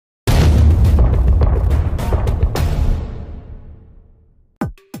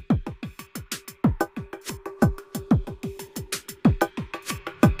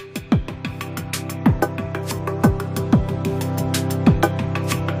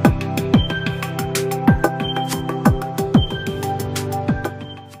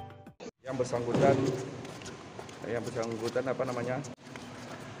bersangkutan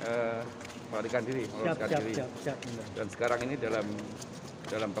melarikan diri, meloloskan diri. Siap. Dan sekarang ini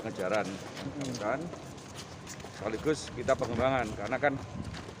dalam pengejaran, kan? Sekaligus kita pengembangan, karena kan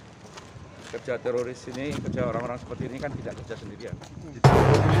kerja teroris ini, kerja orang-orang seperti ini kan tidak kerja sendirian.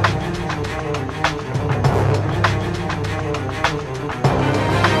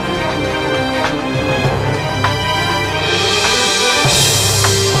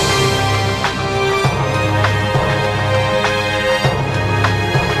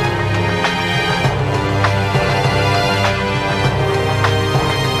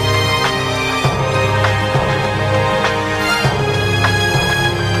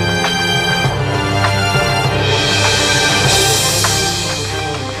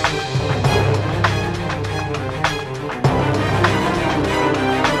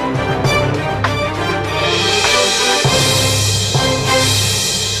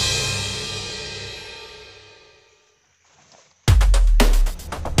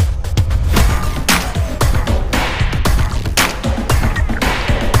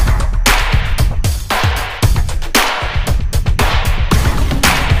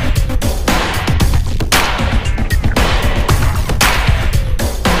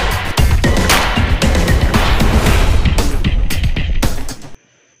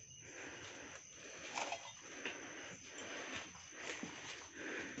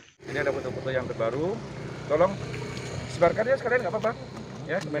 Ini ada foto-foto yang terbaru, tolong sebarkan ya sekalian, nggak apa-apa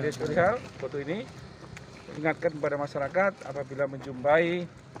ya, ke media sosial foto ini. Ingatkan kepada masyarakat apabila menjumpai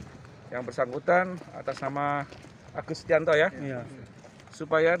yang bersangkutan atas nama Agus Setianto ya,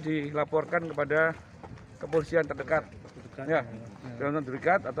 supaya dilaporkan kepada kepolisian terdekat ya,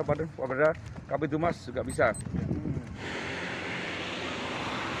 terdekat atau pada Kabid Humas juga bisa.